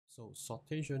So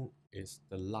sortation is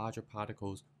the larger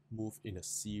particles move in a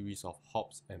series of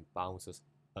hops and bounces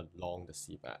along the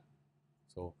seabed.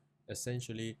 So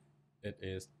essentially, it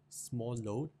is small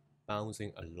load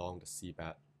bouncing along the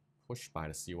seabed pushed by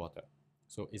the seawater.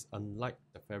 So it's unlike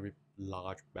the very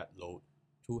large bed load,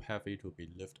 too heavy to be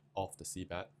lifted off the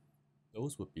seabed.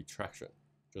 Those would be traction,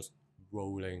 just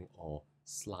rolling or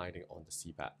sliding on the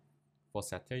seabed. For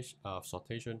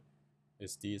sortation,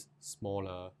 it's these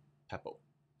smaller pebble,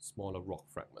 smaller rock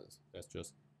fragments that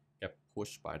just get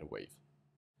pushed by the wave.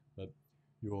 But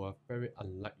you are very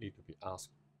unlikely to be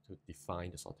asked to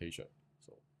define the sortation.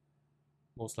 So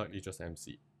most likely just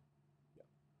MC. Yeah.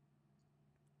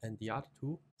 And the other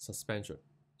two, suspension.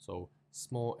 So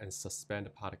small and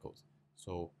suspended particles.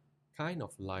 So kind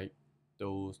of like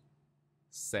those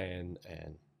sand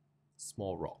and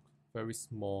small rock, very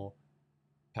small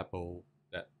pebble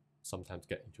that sometimes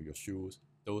get into your shoes.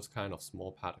 Those kind of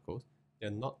small particles, they're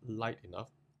not light enough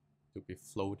to be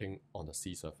floating on the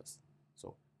sea surface.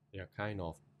 So they are kind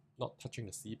of not touching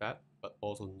the seabed, but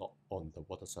also not on the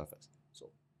water surface. So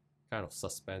kind of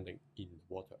suspending in the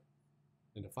water.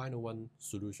 And the final one,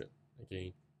 solution.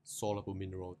 Again, soluble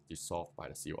mineral dissolved by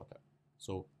the seawater.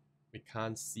 So we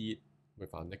can't see it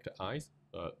with our naked eyes,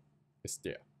 but it's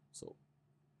there. So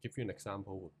give you an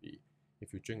example would be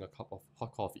if you drink a cup of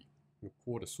hot coffee, you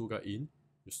pour the sugar in,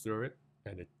 you stir it,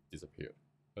 and it disappeared.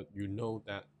 But you know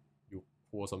that you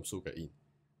pour some sugar in,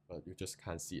 but you just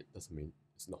can't see it, doesn't mean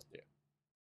it's not there.